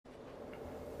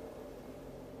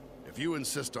If you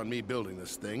insist on me building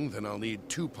this thing, then I'll need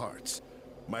 2 parts.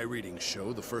 My readings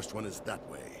show the first one is that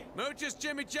way. Muchos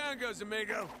chimichangas,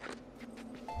 amigo.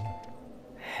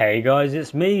 Hey guys,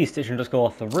 it's me,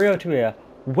 Stitch_302 here.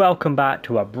 Welcome back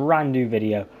to a brand new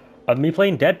video of me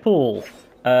playing Deadpool.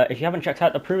 If you haven't checked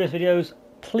out the previous videos,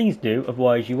 please do,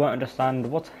 otherwise you won't understand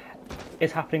what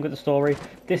is happening with the story.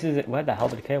 This is... where the hell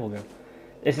did the cable go?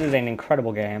 This is an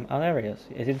incredible game. Oh, there he is.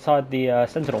 It's inside the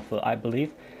Sentinel foot, I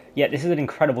believe. Yeah, this is an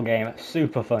incredible game.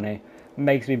 Super funny.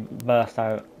 Makes me burst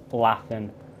out laughing.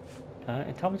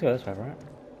 It told me to go this way, right?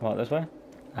 What, this way?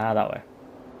 Ah, that way.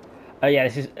 Yeah,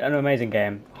 this is an amazing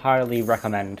game. Highly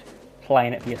recommend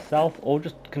playing it for yourself, or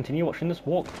just continue watching this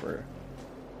walkthrough.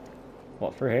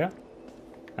 What, through here?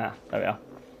 Ah, there we are.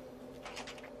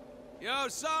 Yo,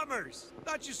 Summers!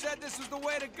 Thought you said this was the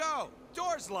way to go.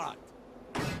 Door's locked.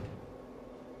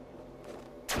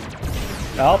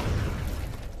 Oh,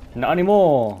 not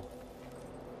anymore.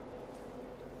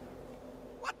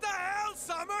 What the hell,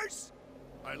 Summers?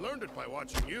 I learned it by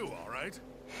watching you, all right?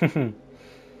 So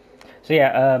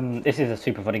yeah, this is a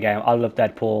super funny game. I love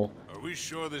Deadpool. Are we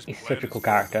sure this He's such a cool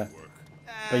character.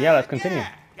 But yeah, let's continue.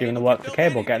 Doing the work for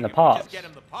Cable, getting the parts. Get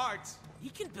him the parts. He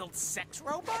can build sex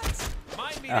robots?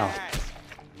 Mind me to Oh. ask.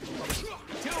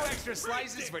 2 extra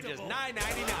slices for just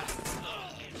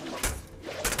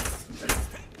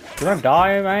 $9.99. You wanna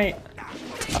die, mate?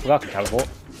 I forgot to teleport.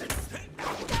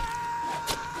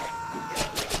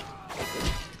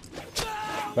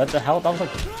 What the hell? That was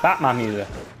like Batman music.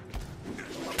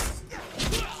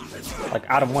 Like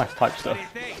Adam West type stuff.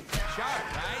 What do you think?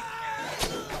 Sharp, right?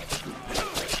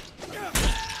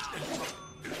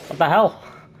 What the hell?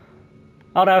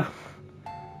 Oh no.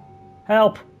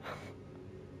 Help!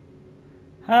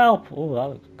 Help! Oh, that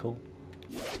looks cool.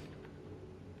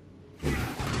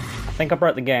 I think I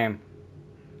broke the game.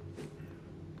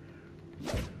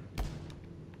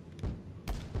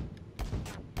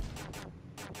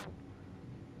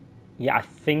 Yeah, I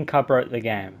think I broke the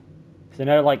game. Is there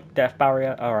no, like, death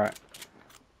barrier? Alright.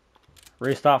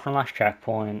 Restart from last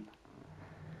checkpoint.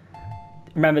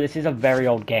 Remember, this is a very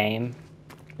old game.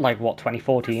 Like, what,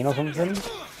 2014 or something? I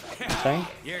think.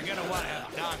 You're gonna want a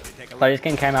doctor take a look. Like, this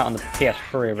game came out on the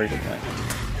PS3 originally.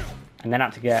 And then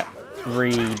had to get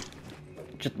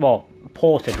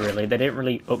ported, really. They didn't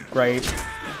really upgrade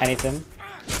anything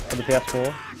for the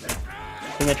PS4.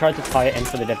 Then they tried to tie it in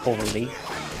for the Deadpool release.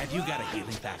 Have you got a healing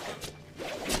factor?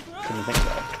 Didn't think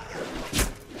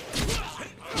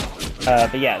so.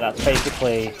 But yeah, that's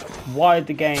basically why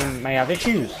the game may have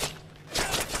issues.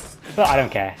 But I don't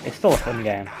care. It's still a fun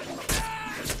game.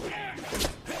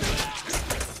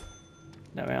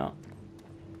 There we are.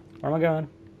 Where am I going?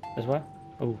 This way?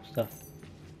 Oh, stuff.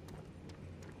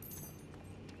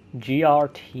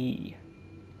 GRT.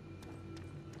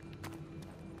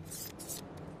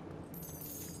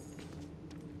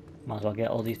 Might as well get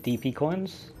all these DP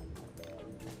coins.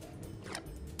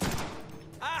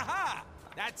 Aha!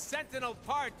 That Sentinel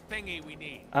part thingy we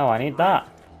need. Oh, I need that.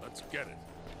 Let's get it.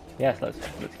 Yes, let's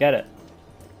get it.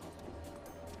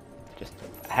 Just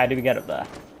how do we get up there?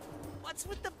 What's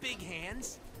with the big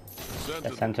hands?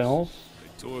 The Sentinels. They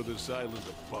tore this island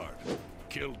apart.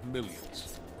 Killed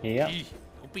millions. Yeah. Eeh,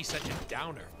 don't be such a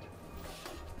downer.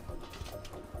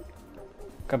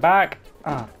 Go back.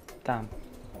 Ah, damn.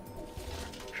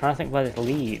 Trying to think where this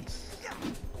leads.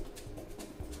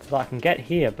 Because I can get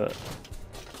here, but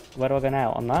where do I go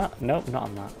now? On that? Nope, not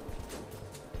on that.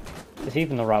 Is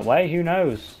even the right way? Who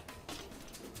knows?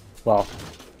 Well,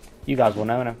 you guys will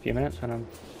know in a few minutes when it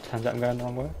turns out I'm going the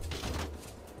wrong way.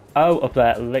 Oh, up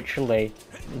there, literally,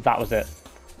 that was it.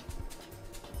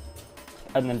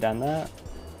 And then down there.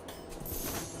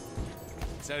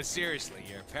 So seriously,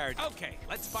 you're a parrot. Okay,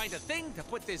 let's find a thing to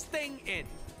put this thing in.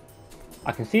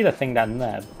 I can see the thing down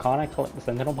there, but can't I collect the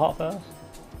Sentinel part first?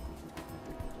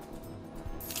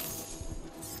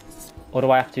 Or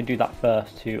do I have to do that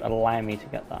first to allow me to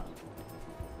get that?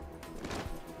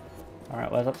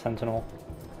 Alright, where's that Sentinel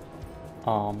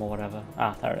arm or whatever?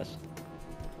 Ah, there it is.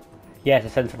 Yeah, it's a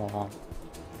Sentinel arm.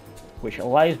 Which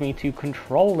allows me to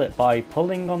control it by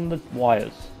pulling on the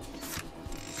wires.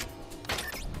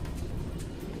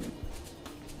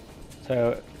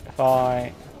 So, if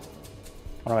I...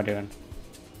 what am I doing?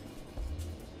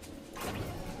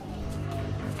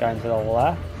 Going to the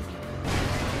left.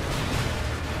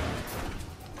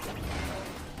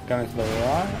 Going to the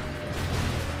right.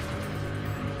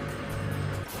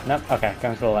 Nope, okay,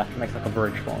 going to the left. Makes like a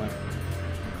bridge for me.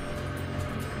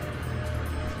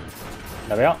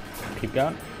 There we are. Keep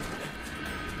going.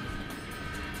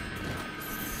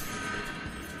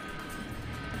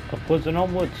 Upwards and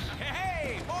onwards.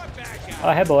 Hey, more bad guys.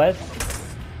 Oh, hey boys.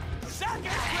 Suck it,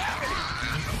 grab it.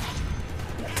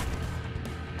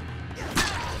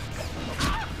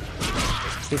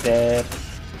 He's dead.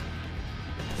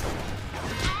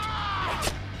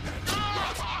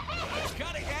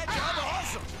 Cutting edge, I'm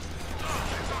awesome.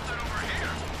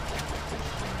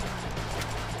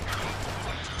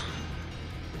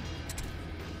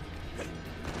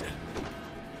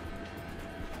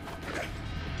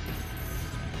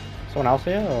 Someone else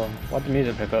here, or why'd the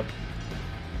music pick up?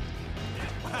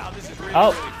 Wow, this is really,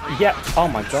 Oh, really freaky. yeah. Oh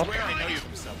my I god. swear I know you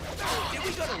from somewhere. Did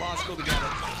we go to law school together?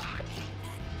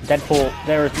 Deadpool,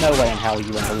 there is no way in hell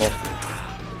you went to law school.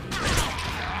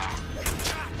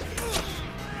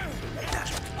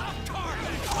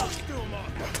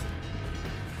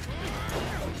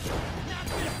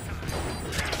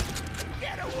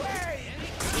 Get away!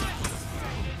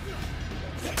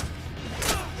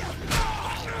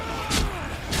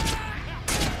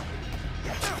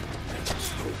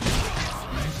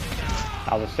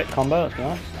 That was a sick combo, let's be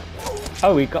honest.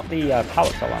 Oh, we got the power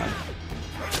cell on him.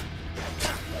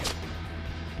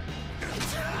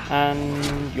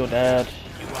 And you're dead.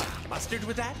 You mustard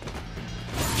with that?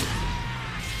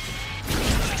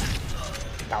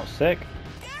 That was sick.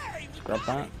 Let's grab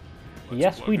that.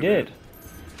 Yes, we did.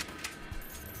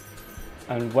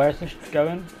 And where's this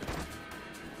going?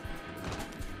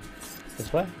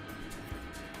 This way?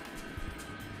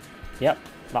 Yep,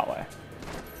 that way.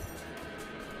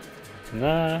 And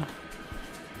there.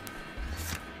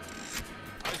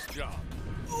 Nice job.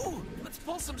 Ooh, let's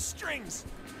pull some strings.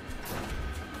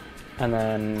 And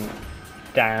then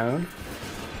down.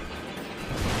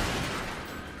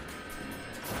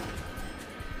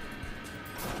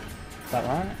 Is that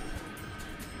right?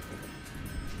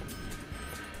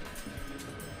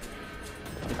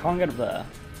 We can't get up there.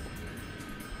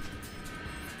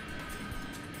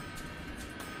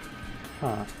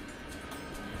 Huh.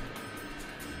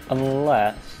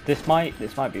 Unless this might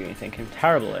be me thinking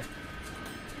terribly.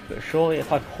 But surely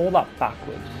if I pull that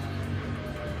backwards,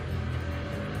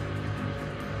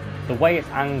 the way it's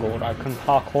angled, I can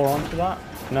parkour onto that?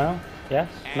 No? Yes?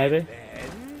 Maybe?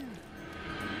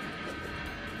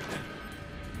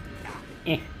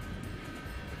 Eh.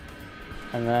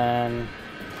 And then...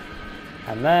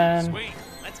 Sweet.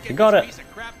 Let's get we got this it. piece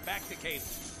of crap back to Cable.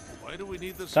 Why do we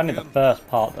need this It's only the again? first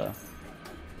part though.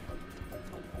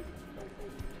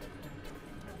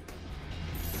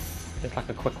 It's like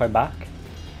a quick way back.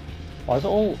 Why is it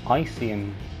all icy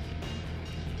and...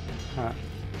 Huh.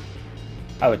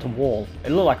 Oh, it's a wall. It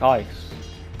looked like ice.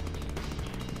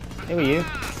 Who are you?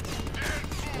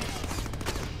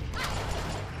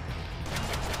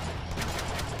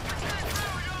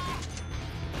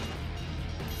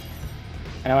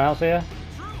 Anyone else here?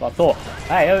 That's what I thought.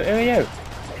 Hey, who are you?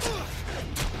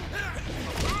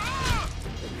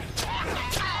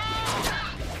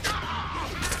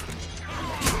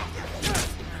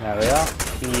 There we are.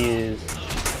 He is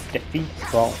defeat.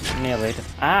 Well, nearly.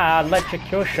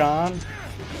 Electrocution.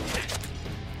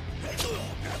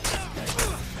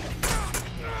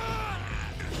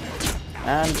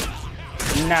 And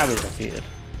now he's defeated.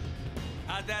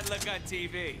 How'd that look on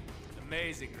TV?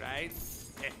 Amazing, right?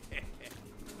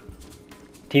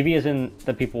 TV is in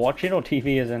the people watching, or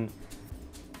TV is in...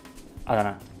 I don't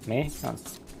know. Me? I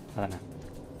don't know.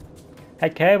 Hey,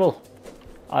 Cable.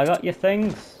 I got your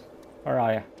things. Where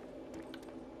are you?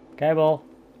 Cable.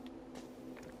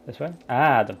 This way?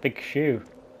 Ah, the big shoe.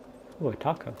 Ooh, a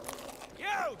taco.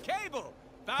 Yo, Cable!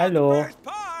 Found Hello. the first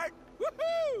part!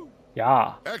 Woohoo!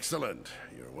 Yeah. Excellent.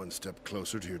 You're one step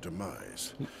closer to your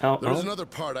demise. Oh, There's oh. another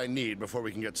part I need before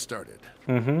we can get started.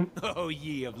 Mm-hmm. Oh,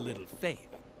 ye of little faith.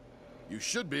 You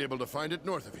should be able to find it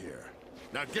north of here.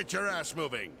 Now get your ass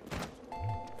moving.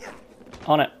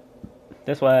 On it.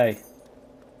 This way.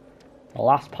 The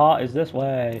last part is this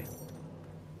way.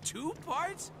 2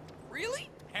 parts? Really?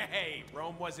 Hey,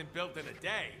 Rome wasn't built in a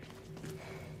day.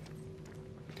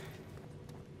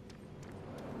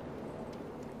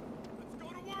 Let's go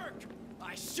to work.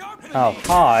 I sharpen Oh, these.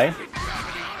 hi.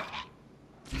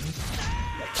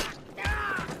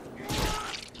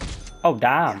 Oh,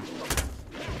 damn.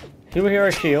 Who here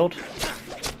a shield?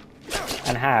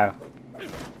 And how?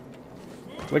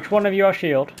 Which one of you are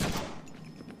shield?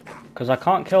 Because I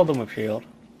can't kill them with shield.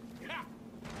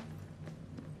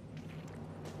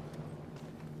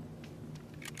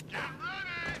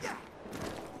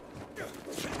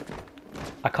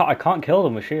 I can't kill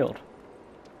them with shield.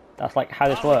 That's like how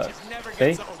this works.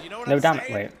 See? No damage.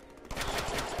 Wait.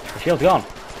 The shield's gone.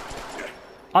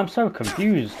 I'm so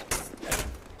confused.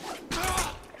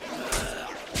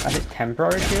 And it's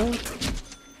temporary shield?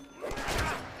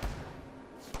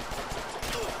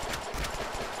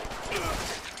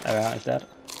 There we are, he's dead.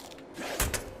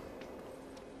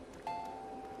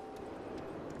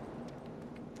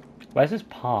 Where's this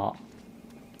part?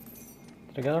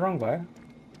 Did I go the wrong way?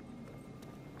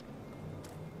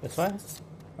 This way?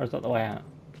 Or is that the way out?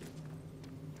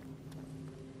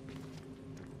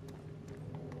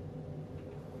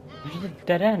 This is a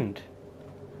dead end.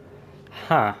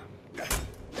 Huh.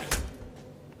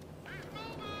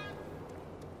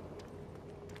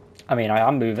 I mean, I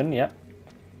am moving, yep.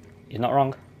 He's not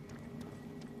wrong.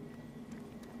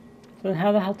 So then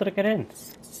how the hell did I get in?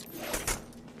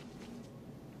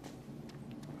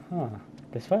 Huh.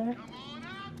 This way?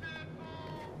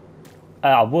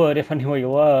 I would if I knew where you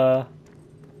were.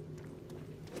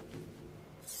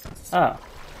 Oh.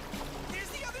 Here's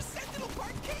the other Sentinel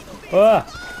part cable beam. Whoa. Oh,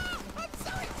 I'm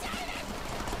so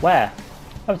excited. Where?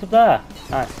 Oh, it's up there.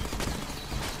 Nice.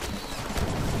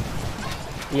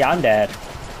 Yeah, I'm dead.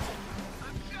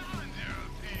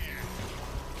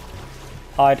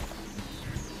 Hide.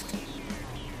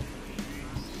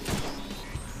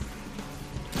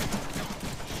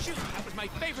 Shoot, that was my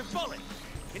favorite bullet.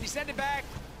 Can you send it back?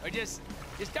 Or just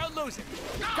don't lose it.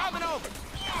 Coming over.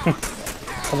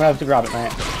 Come over to grab it,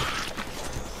 mate.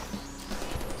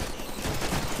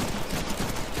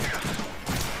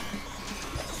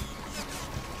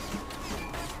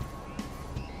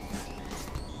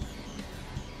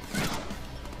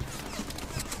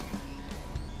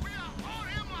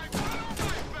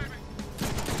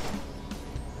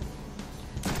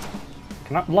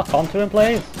 Can I lock onto him,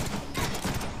 please?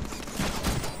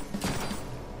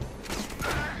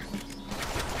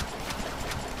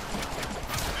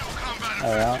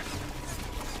 There we are.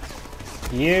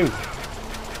 You!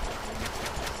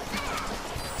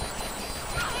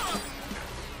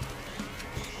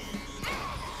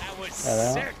 That was There we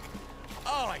are. sick.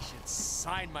 Oh, I should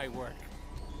sign my work.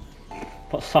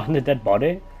 What's on the dead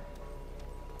body?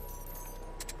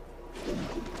 You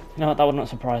know what, that would not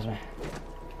surprise me.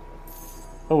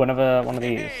 Oh, another one of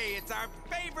these. Hey, it's our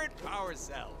favorite power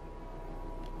cell.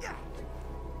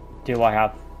 Do I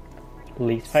have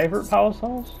least favourite power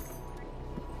cells?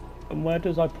 And where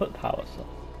does I put power cells?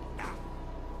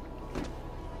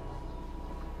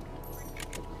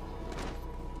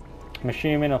 I'm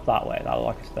assuming up that way, that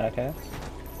looks like a staircase.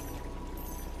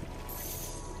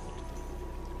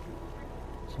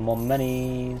 Some more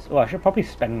minis. Oh, I should probably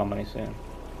spend my money soon.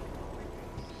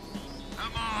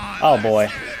 Oh boy.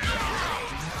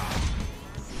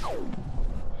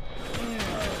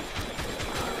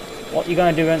 What you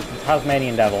gonna do in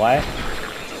Tasmanian Devil, eh?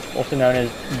 Also known as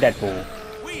Deadpool.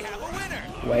 We have a winner.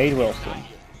 Wade Wilson.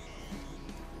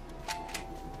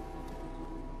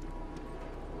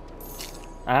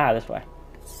 Ah, this way.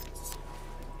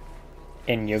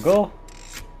 In you go.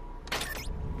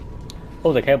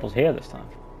 Oh, the cable's here this time.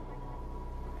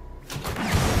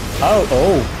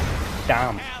 Oh,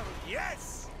 damn. Hell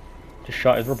yes. Just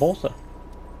shot his repulsor.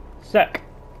 Sick.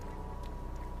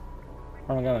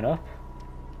 Where am I going up?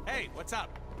 Hey, what's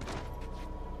up?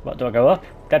 What, do I go up?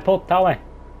 Deadpool, that way.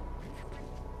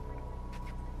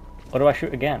 Or do I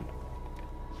shoot again?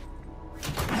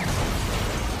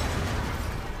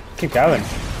 Keep going.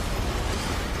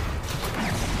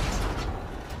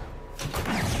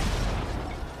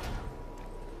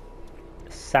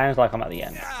 Sounds like I'm at the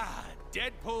end. Ah,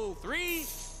 Deadpool 3,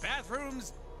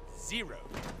 bathrooms 0.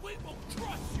 We will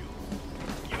trust you.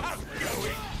 I'm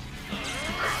going.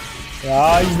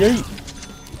 Ah, yeet.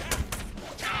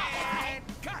 And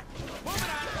cut. Moving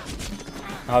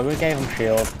on. Oh, we gave him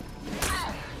shield.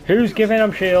 Who's giving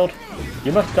him shield?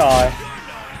 You must die.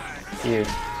 You.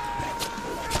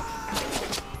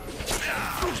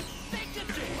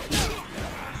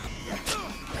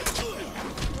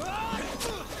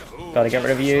 Gotta get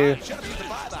rid of you.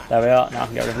 There we are. Now I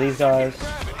can get rid of these guys.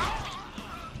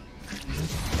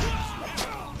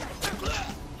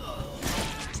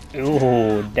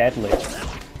 Ooh, deadly.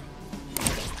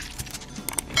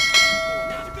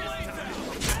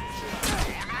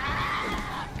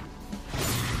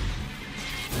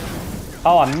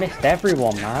 Oh, I missed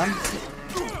everyone, man.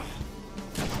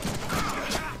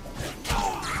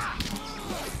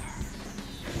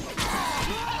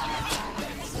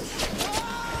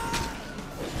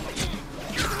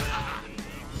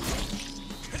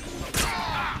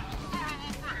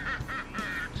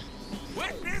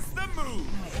 Witness the move.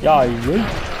 Yeah, you.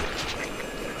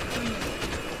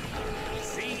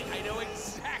 See, I know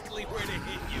exactly where to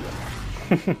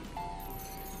hit you.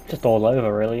 Just all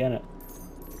over, really, isn't it?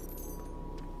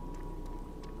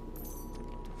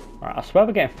 Alright, I swear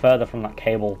we're getting further from that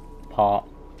cable part.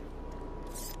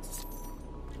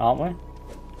 Aren't we?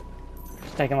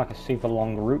 It's taking like a super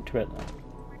long route to it then.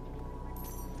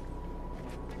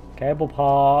 Cable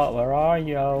part, where are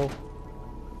you?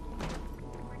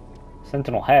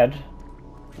 Sentinel head.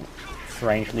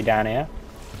 Strangely down here.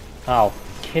 Oh,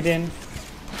 kidding.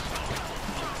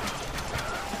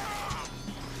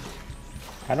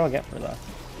 How do I get through that?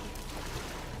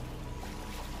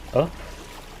 Up?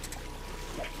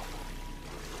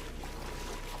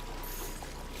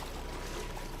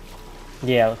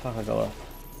 Yeah, looks like I go up.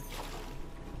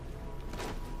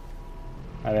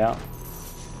 There we are.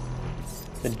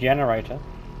 The generator.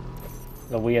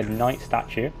 The weird knight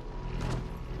statue.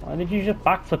 Why did you just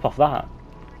backflip off that?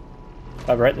 Did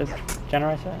I break this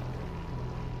generator?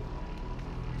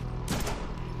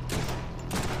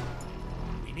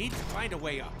 We need to find a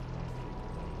way up.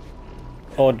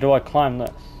 Or do I climb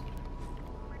this?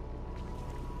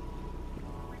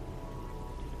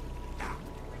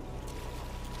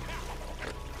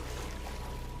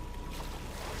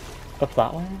 Up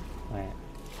that way? Wait.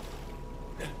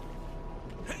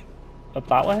 Up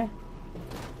that way?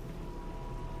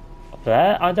 Up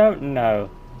there? I don't know.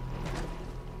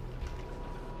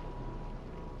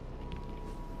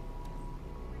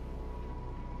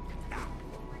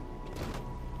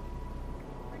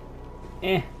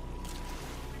 Eh.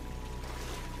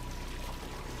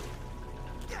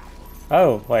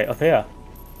 Oh, wait, up here.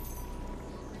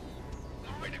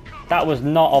 That was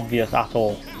not obvious at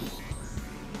all.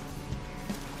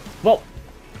 Well,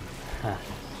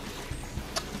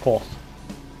 of course.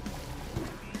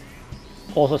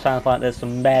 Also sounds like there's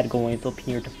some bad guys up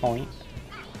here to fight.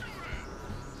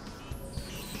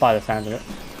 By the sound of it.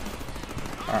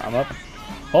 Alright, I'm up.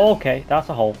 Okay, that's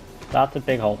a hole. That's a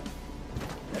big hole.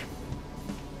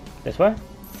 This way?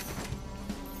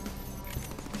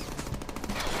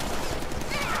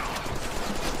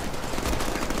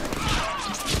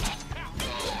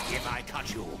 If I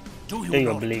cut you, do Do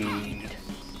you bleed?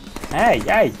 Hey,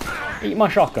 hey! Eat my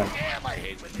shotgun. Damn, I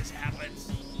hate when this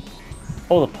happens.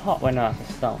 Oh, the pot went out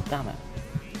of stone. Damn it.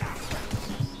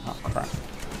 Oh, crap.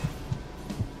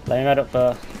 Let me head up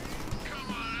first.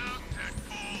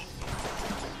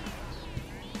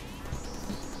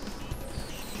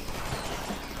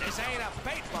 This ain't a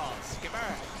paintball,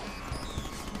 Skipper.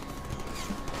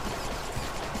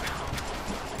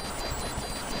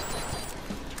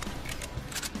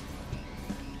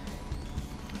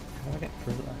 How do I get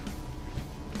through there?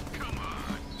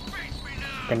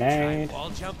 Grenade. Wall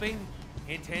jumping.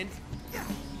 Hint, hint.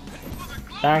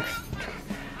 Thanks.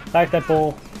 Thanks,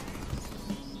 Deadpool.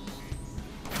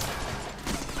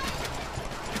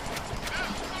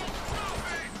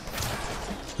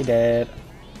 He dead.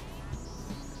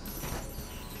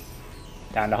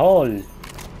 Down the hole.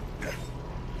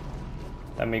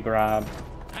 Let me grab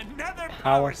Another power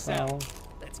power cell. cell.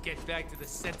 Let's get back to the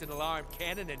Sentinel arm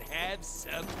cannon and have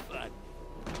some fun.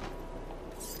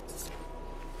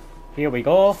 Here we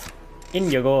go. In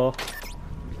you go.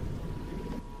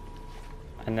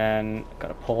 And then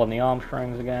gotta pull on the arm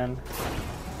strings again.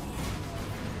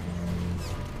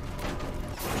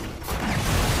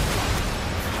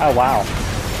 Oh wow.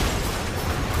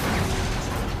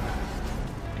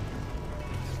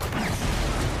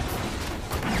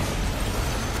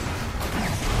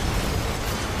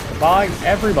 Goodbye,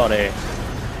 everybody.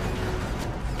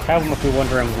 Kevin must be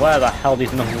wondering where the hell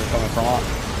these numbers are coming from.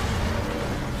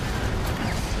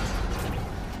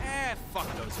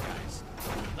 Fuck those guys.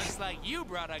 Looks like you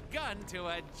brought a gun to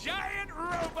a giant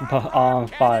robot But arm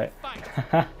fight. cannon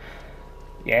fight.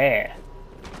 Yeah.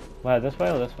 Where, this way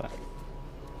or this way?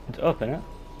 It's up, isn't it?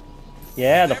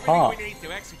 Yeah, the Everything part. we need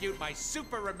to execute my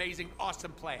super amazing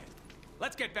awesome plan.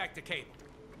 Let's get back to Cable.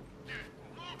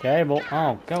 Cable.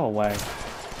 Oh, go away.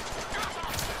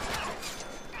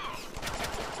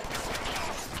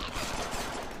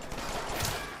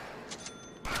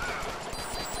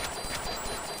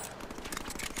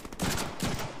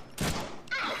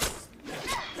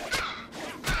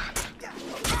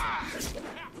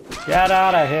 Get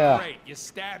out of here. Great, you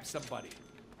stabbed somebody.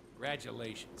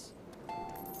 Congratulations.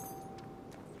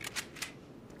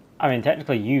 I mean,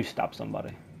 technically you stabbed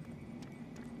somebody.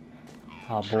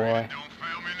 Oh boy.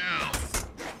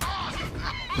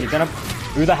 You're gonna...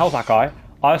 Who the hell's that guy?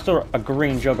 I saw a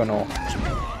green juggernaut.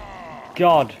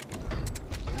 God.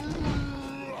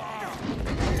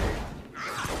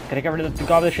 Gotta get rid of the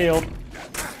guy with the shield.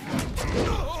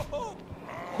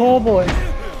 Oh boy.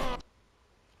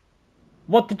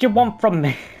 What did you want from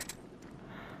me?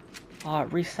 Ah,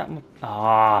 reset my...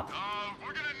 Ah.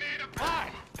 We're gonna need a pie.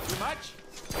 Too much?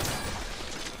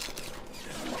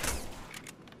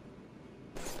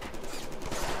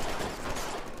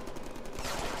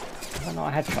 Is that not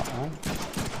a headshot, man?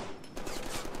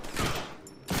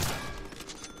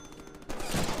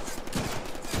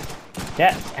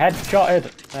 Get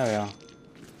headshotted! There we are.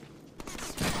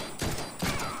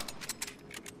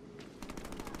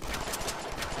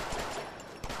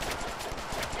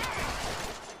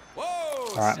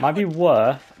 Alright, might be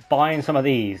worth buying some of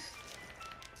these.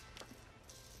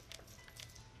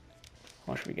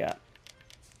 What should we get?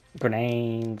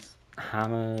 Grenades,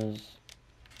 hammers.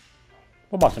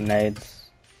 What about some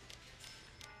nades?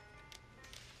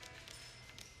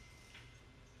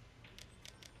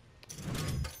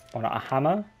 Why not a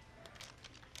hammer?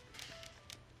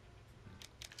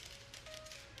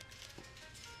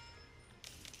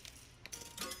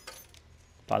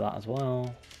 Buy that as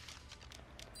well.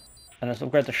 And let's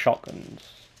upgrade the shotguns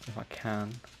if I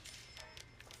can.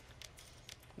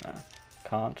 Nah,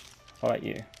 can't. How about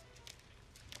you?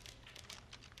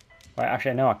 Wait,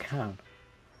 actually, no, I can.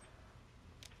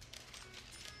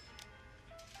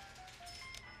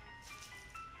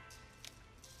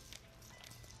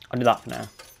 I'll do that for now.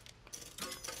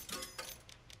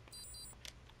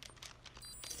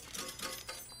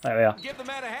 There we are.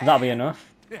 That'll be enough.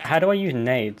 How do I use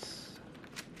nades?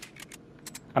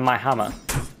 And my hammer.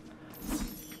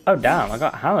 Oh damn, I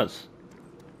got hammers.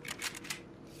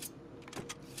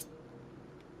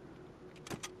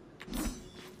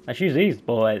 Let's use these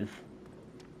boys.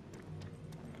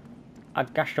 I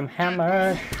got some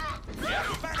hammers.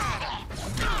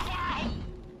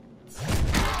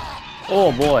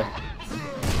 Oh boy.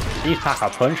 These pack a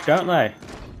punch, don't they?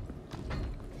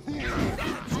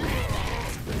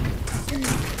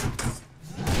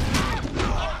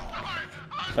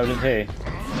 So does he.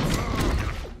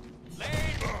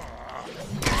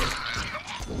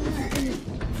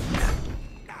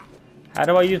 How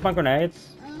do I use my grenades?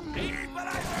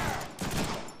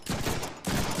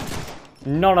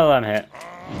 None of them hit.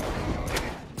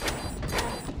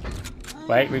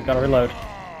 Wait, we've got to reload.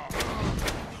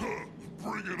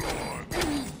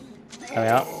 There we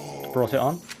are. Brought it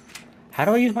on. How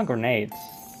do I use my grenades?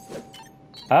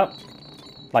 Oh,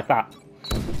 like that.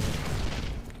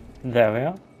 There we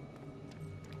are.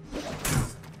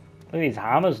 Look at these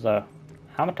hammers though.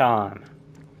 Hammer time.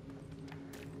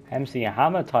 MC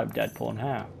Hammer type Deadpool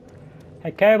now.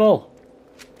 Hey Cable,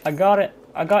 I got it.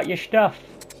 I got your stuff.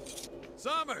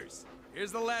 Summers,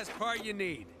 here's the last part you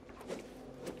need.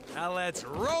 Now let's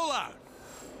roll out.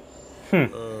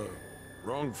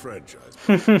 Wrong franchise.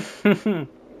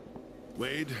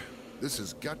 Wade, this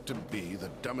has got to be the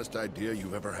dumbest idea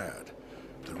you've ever had.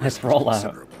 The Let's risk is roll out.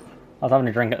 considerable. I was having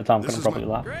a drink at the time, This couldn't is probably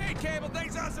my- laugh. Great, Cable.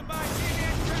 Thanks awesome. Bye.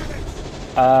 See you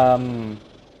again.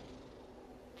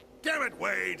 Damn it,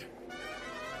 Wade!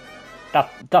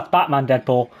 That's Batman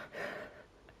Deadpool.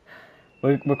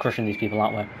 We're crushing these people,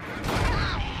 aren't we?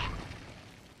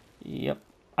 Yep.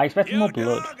 I expected more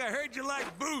blood. Dog, I heard you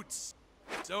like boots.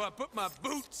 So I put my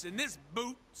boots in this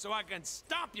boot so I can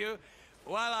stop you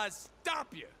while I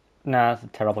stop you. Nah, that's a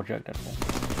terrible joke, Deadpool.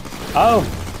 Oh,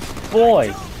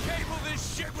 boy. Tell Cable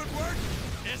this shit would work.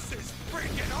 This is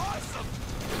freaking awesome.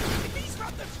 If he's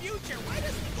from the future, why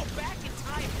doesn't he go back in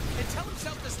time and tell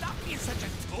himself to stop being such a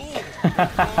tool?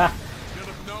 Should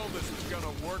have known this was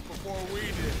gonna work before we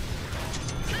did.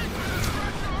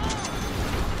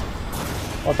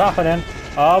 What's happening?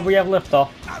 Oh, we have liftoff.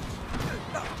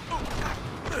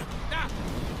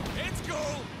 It's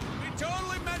cool. We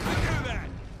totally meant to do that.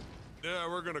 Yeah,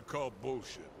 we're gonna call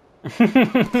bullshit.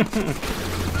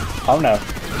 Oh no.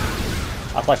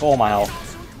 That's like all my health.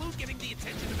 Also include getting the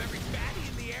attention of every baddie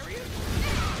in the area.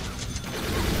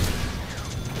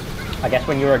 I guess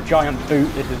when you're a giant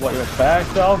boot, this is what you expect.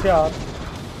 Oh god.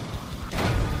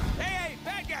 Hey,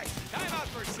 bad guy, time out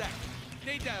for a sec.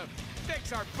 Need to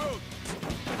fix our boot.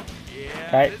 Yeah.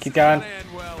 Okay, this keep is gonna going. end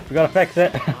well. We gotta fix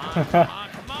it. Come on,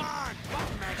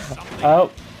 button mash something.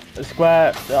 Oh,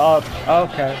 square. Oh,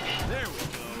 okay. There we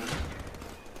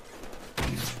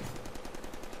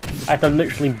I had to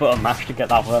literally button mash to get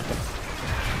that working. go.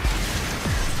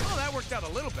 Oh, that worked out a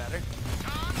little better.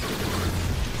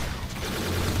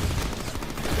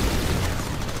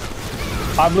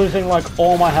 I'm losing like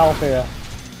all my health here.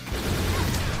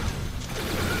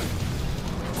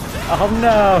 Oh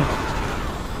no!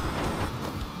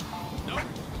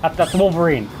 That's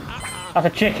Wolverine. That's a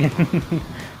chicken.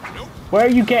 Where are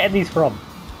you getting these from?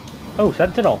 Oh,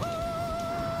 Sentinel.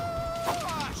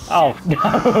 Oh no!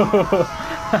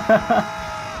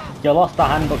 You lost the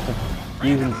handbook of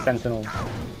using Sentinels.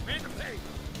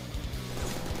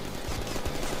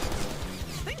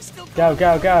 Things still Go,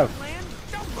 go, go! plan.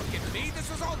 Don't look at me. This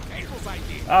was all Cable's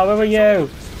idea. Oh, where were you?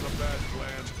 This is a bad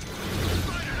plan.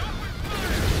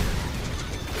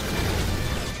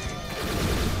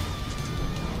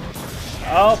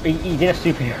 Oh, he did a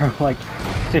superhero like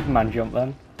Superman jump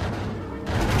then.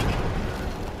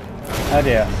 Oh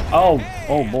dear. Oh,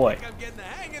 oh boy. I think I'm getting the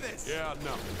hang of this. Yeah,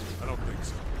 no, I don't think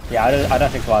so. Yeah, I don't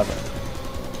think so either.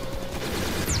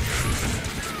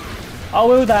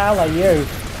 Oh, who the hell are you?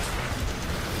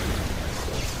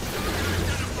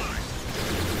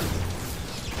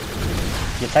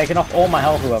 You're taking off all my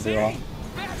health, whoever you are.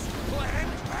 Best plan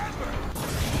ever!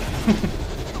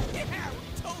 Yeah,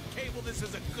 we told Cable this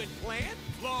is a good plan.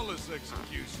 Flawless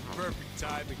execution, perfect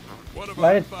timing. One of Where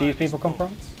our did these finest people come from?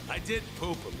 moments. I did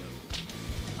poop a little.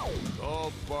 It's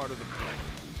all part of the plan.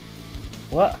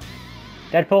 What?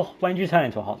 Deadpool, when did you turn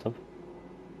into a hot tub?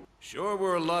 Sure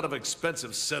were a lot of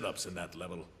expensive setups in that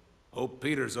level. Hope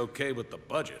Peter's okay with the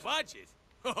budget. Budget?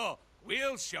 Oh,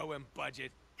 we'll show him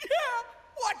budget. Yeah,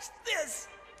 watch this.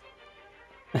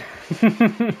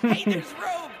 Hey, there's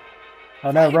Rogue.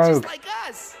 Oh no, Flying Rogue. Just like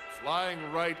us. Flying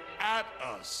right at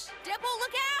us. Deadpool,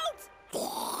 look out!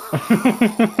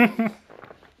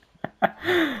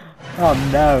 Oh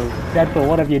no, Deadpool,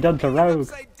 what have you done to Rogue?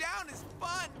 Upside down is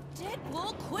fun.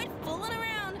 Deadpool, quit fooling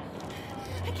around.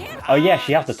 I can't. Oh yeah,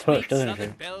 she has to the touch, sweet doesn't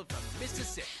Southern she? Belle from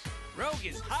Mississippi. Rogue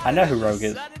is hot I know who as the Rogue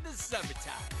is. sun in the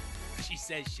summertime. She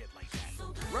says shit like that.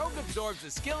 Rogue absorbs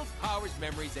the skills, powers,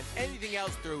 memories, and anything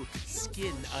else through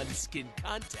skin-on-skin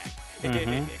contact.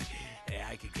 Mm-hmm. Yeah,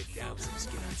 I could get down with some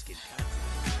skin-on-skin contact.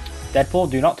 Deadpool,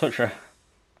 do not touch her.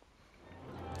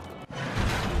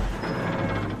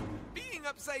 Being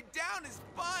upside down is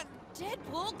fun.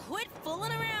 Deadpool, quit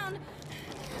fooling around.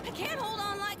 I can't hold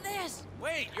on like this.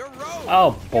 Wait, you're Rogue.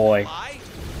 Oh boy. Fly.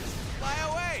 Fly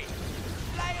away.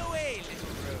 Fly away, little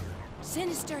Rogue.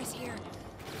 Sinister is here.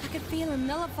 I could feel him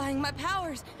nullifying my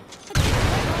powers. I can't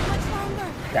hold on much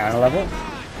longer. Down a level.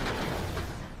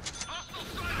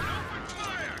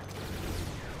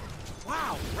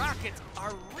 Wow, rockets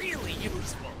are really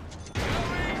useful.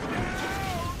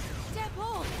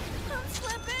 Deadpool, I'm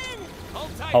slipping.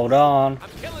 Hold tight. Hold on. I'm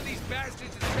killing these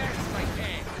bastards as fast as I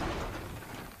can.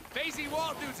 Phasey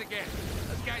wall dudes again.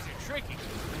 Those guys are tricky.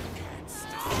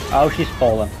 Oh, she's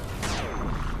fallen.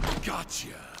 Gotcha.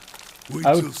 Wait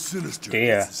Oh, till Sinister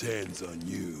dear. gets his hands on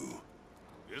you.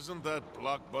 Isn't that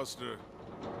Blockbuster?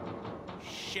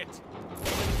 Shit.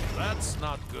 That's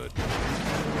not good.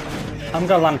 I'm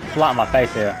gonna land flat on my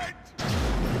face here.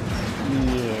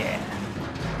 Yeah.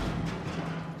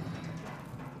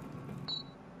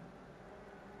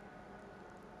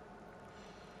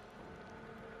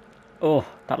 Oh,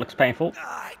 that looks painful.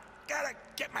 I gotta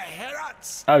get my head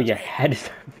out. Oh, your head is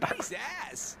back. His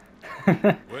ass.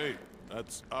 Wait,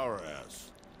 that's our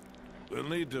ass. We'll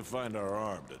need to find our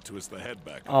arm to twist the head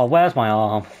back. Oh, where's my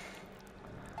arm?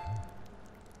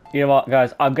 You know what,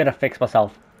 guys? I'm gonna fix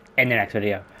myself in the next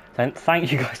video. So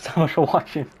thank you guys so much for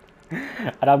watching.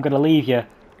 And I'm gonna leave you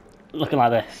looking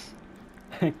like this.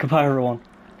 Goodbye, everyone.